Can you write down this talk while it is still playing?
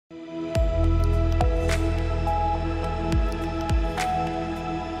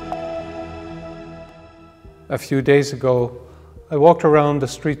A few days ago, I walked around the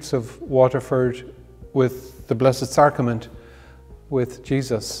streets of Waterford with the Blessed Sacrament with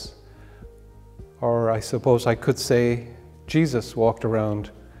Jesus. Or I suppose I could say Jesus walked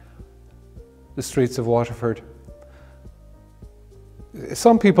around the streets of Waterford.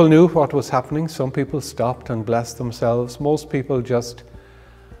 Some people knew what was happening. Some people stopped and blessed themselves. Most people just,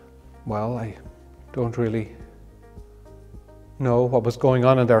 well, I don't really know what was going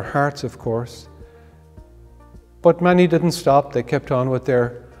on in their hearts, of course. But many didn't stop. They kept on with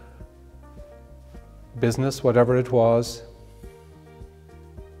their business, whatever it was,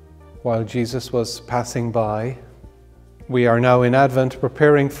 while Jesus was passing by. We are now in Advent,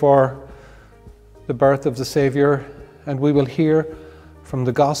 preparing for the birth of the Saviour, and we will hear from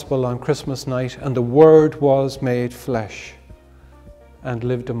the Gospel on Christmas night, and the Word was made flesh and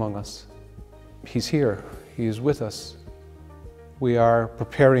lived among us. He's here. He is with us. We are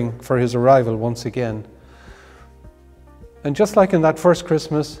preparing for His arrival once again. And just like in that first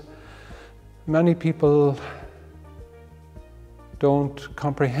Christmas, many people don't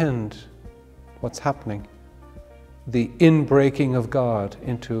comprehend what's happening, the inbreaking of God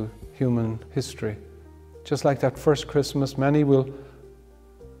into human history. Just like that first Christmas, many will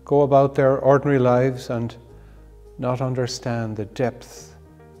go about their ordinary lives and not understand the depth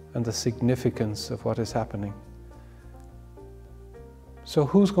and the significance of what is happening. So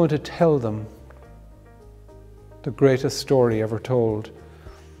who's going to tell them the greatest story ever told?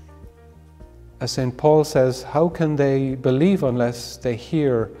 As St. Paul says, how can they believe unless they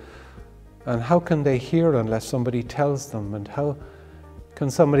hear? And how can they hear unless somebody tells them? And how can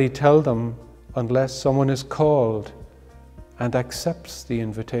somebody tell them unless someone is called and accepts the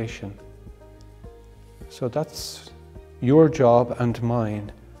invitation? So that's your job and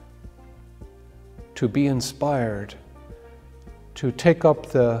mine, to be inspired, to take up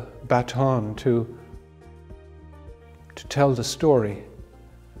the baton, to tell the story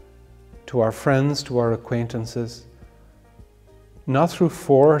to our friends, to our acquaintances, not through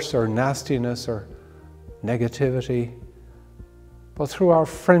force or nastiness or negativity, but through our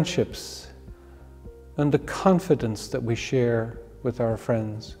friendships and the confidence that we share with our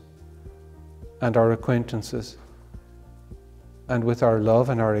friends and our acquaintances, and with our love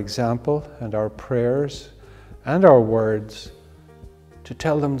and our example and our prayers and our words, to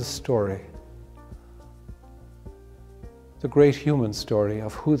tell them the story, the great human story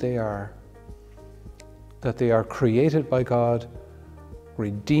of who they are, that they are created by God,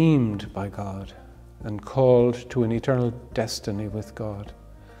 redeemed by God, and called to an eternal destiny with God.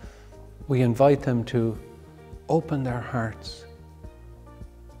 We invite them to open their hearts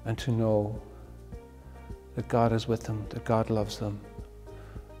and to know that God is with them, that God loves them,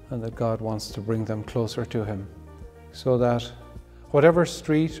 and that God wants to bring them closer to Him, so that whatever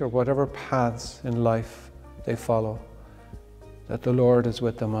street or whatever paths in life they follow, that the Lord is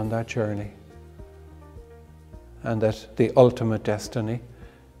with them on that journey, and that the ultimate destiny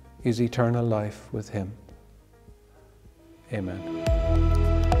is eternal life with Him. Amen.